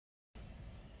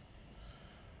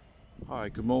Hi,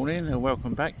 good morning and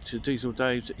welcome back to Diesel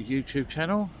Dave's YouTube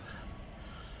channel.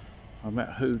 I'm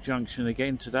at Junction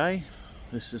again today.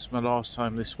 This is my last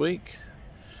time this week.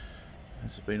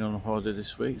 As I've been on holiday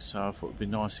this week, so I thought it'd be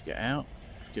nice to get out,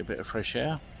 get a bit of fresh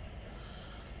air.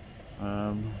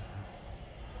 The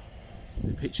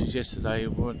pictures yesterday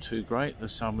weren't too great, the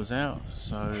sun was out,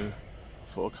 so I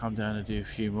thought I'd come down and do a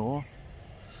few more.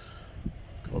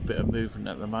 Got a bit of movement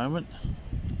at the moment,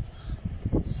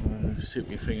 so see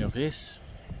what you think of this.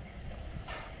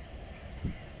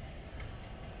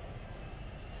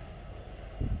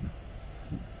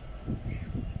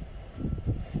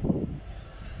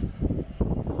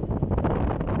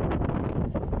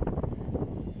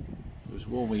 It was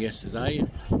warmer yesterday,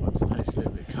 but today it's a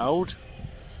little bit cold.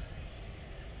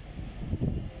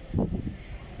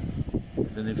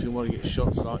 And if you want to get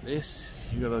shots like this,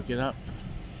 you've got to get up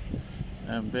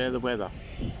and bear the weather.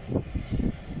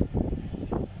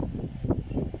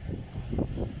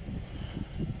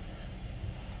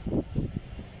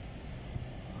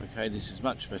 Okay, this is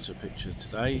much better picture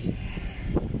today.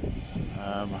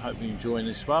 I hope you're enjoying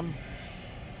this one.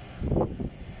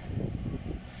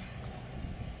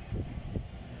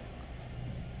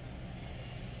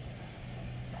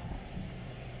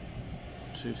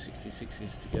 Two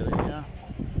 66s together here.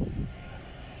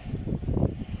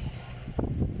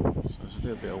 So there's a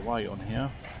little bit of weight on here.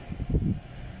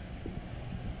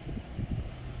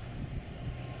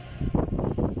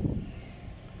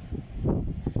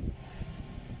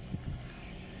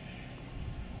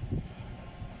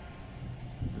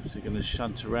 They're going to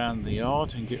shunt around the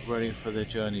yard and get ready for their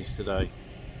journeys today.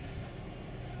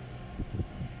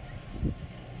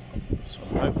 So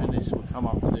I'm hoping this will come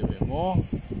up a little bit more.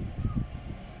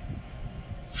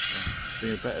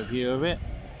 See a better view of it.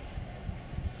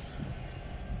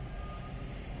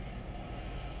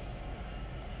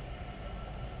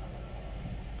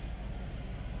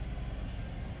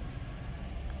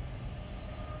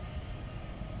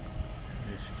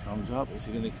 Here she comes up. Is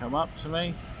he going to come up to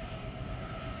me?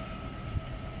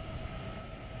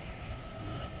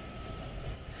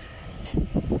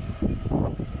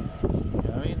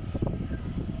 Going.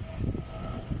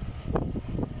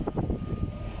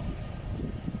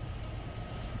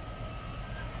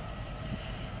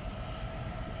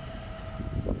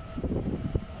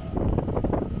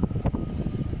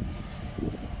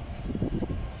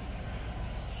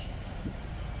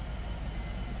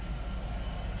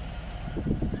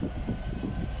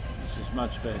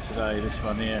 Much better today, this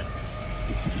one here.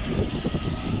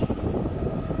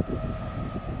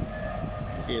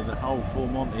 Get the whole full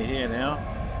Monty here now.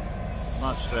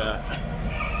 Much better.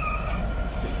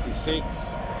 66,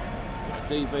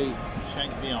 DB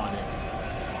shank behind it.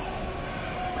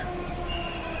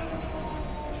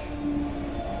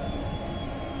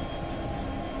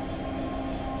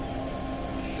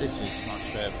 This is much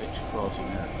better picture quality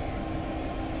now.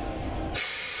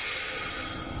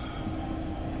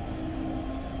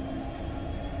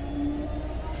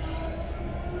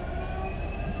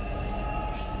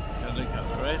 Look at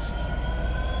the rest.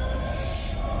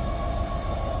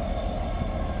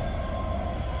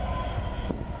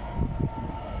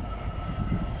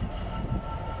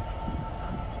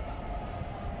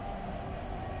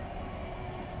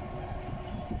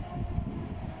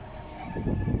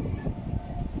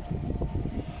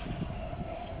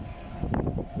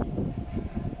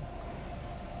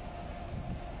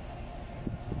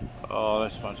 Oh,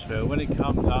 that's much better. When it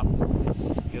comes up,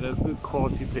 you get a good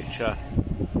quality picture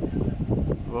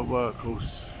of a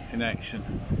workhorse in action.